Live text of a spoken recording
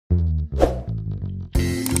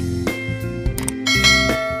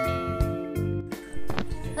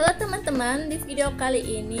teman-teman, di video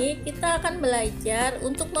kali ini kita akan belajar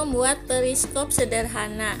untuk membuat periskop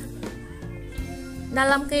sederhana.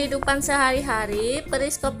 Dalam kehidupan sehari-hari,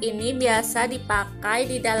 periskop ini biasa dipakai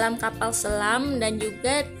di dalam kapal selam dan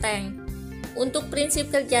juga tank. Untuk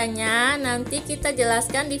prinsip kerjanya nanti kita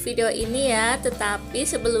jelaskan di video ini ya, tetapi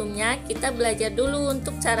sebelumnya kita belajar dulu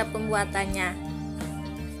untuk cara pembuatannya.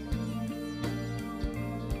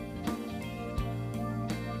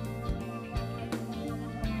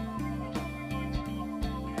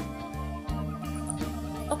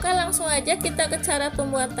 Oke, langsung aja kita ke cara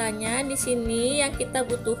pembuatannya. Di sini yang kita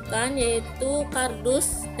butuhkan yaitu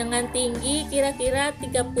kardus dengan tinggi kira-kira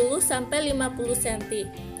 30 sampai 50 cm.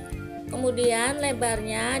 Kemudian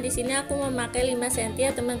lebarnya di sini aku memakai 5 cm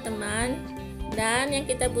ya teman-teman. Dan yang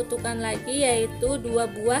kita butuhkan lagi yaitu 2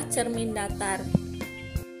 buah cermin datar.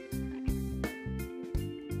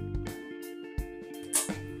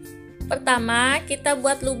 Pertama, kita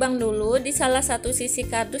buat lubang dulu di salah satu sisi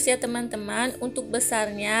kardus ya teman-teman. Untuk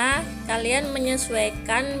besarnya, kalian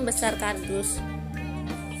menyesuaikan besar kardus.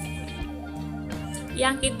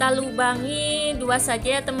 Yang kita lubangi 2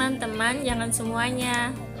 saja ya teman-teman, jangan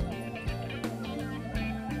semuanya.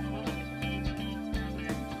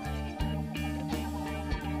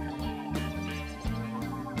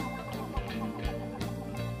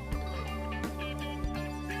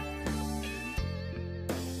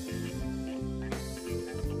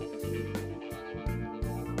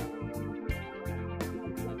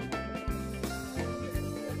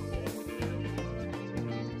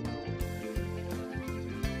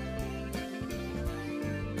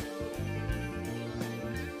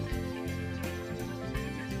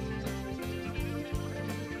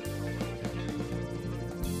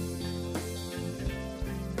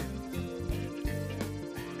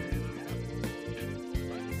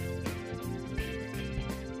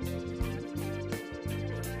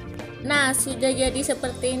 Nah, sudah jadi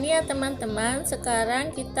seperti ini ya teman-teman. Sekarang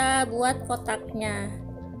kita buat kotaknya.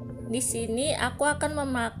 Di sini aku akan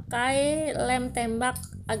memakai lem tembak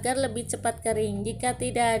agar lebih cepat kering. Jika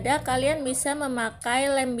tidak ada, kalian bisa memakai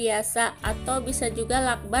lem biasa atau bisa juga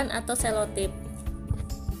lakban atau selotip.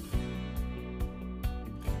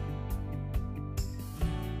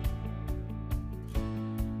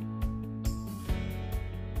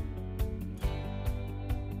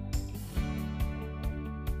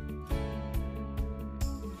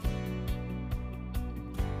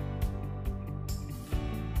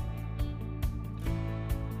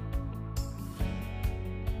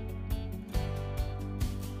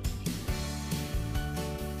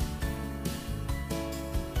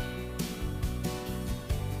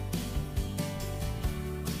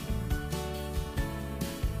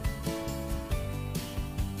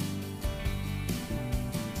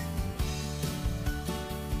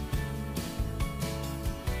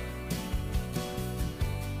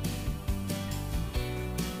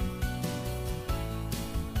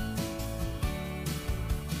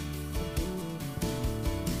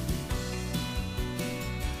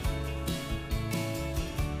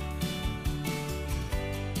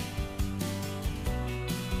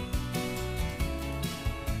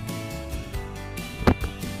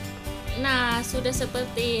 Nah, sudah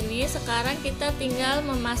seperti ini. Sekarang kita tinggal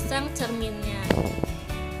memasang cerminnya.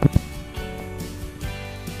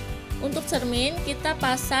 Untuk cermin kita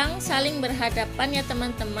pasang saling berhadapan ya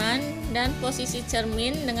teman-teman, dan posisi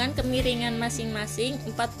cermin dengan kemiringan masing-masing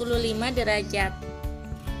 45 derajat.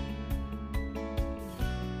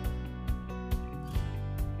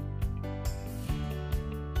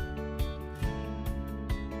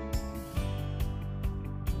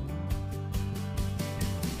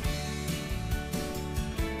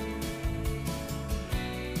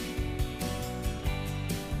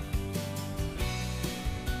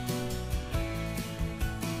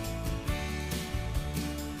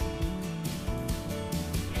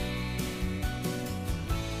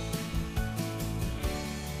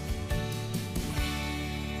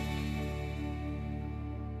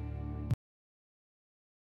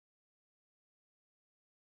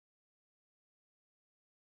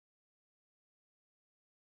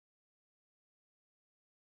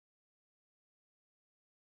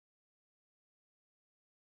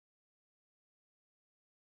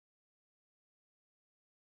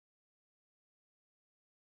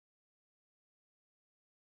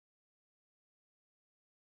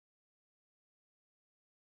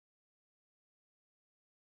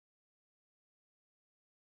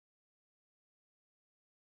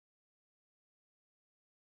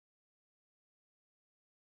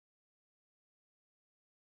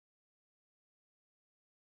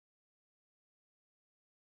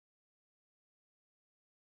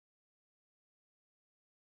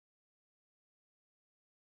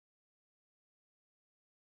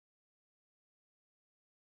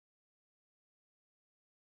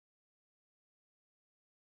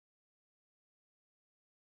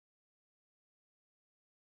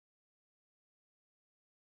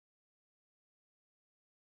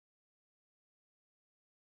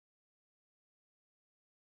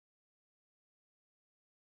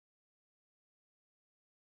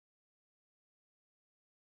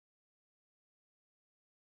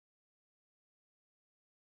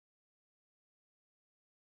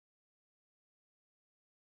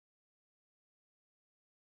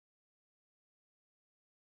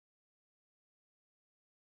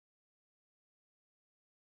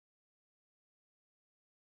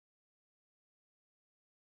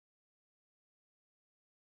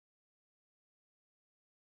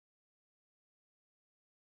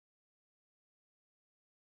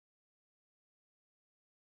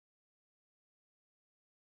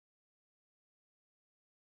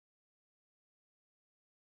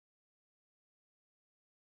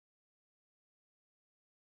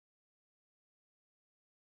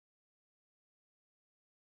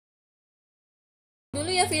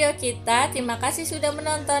 dulu ya video kita. Terima kasih sudah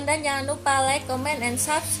menonton dan jangan lupa like, comment, and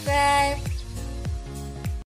subscribe.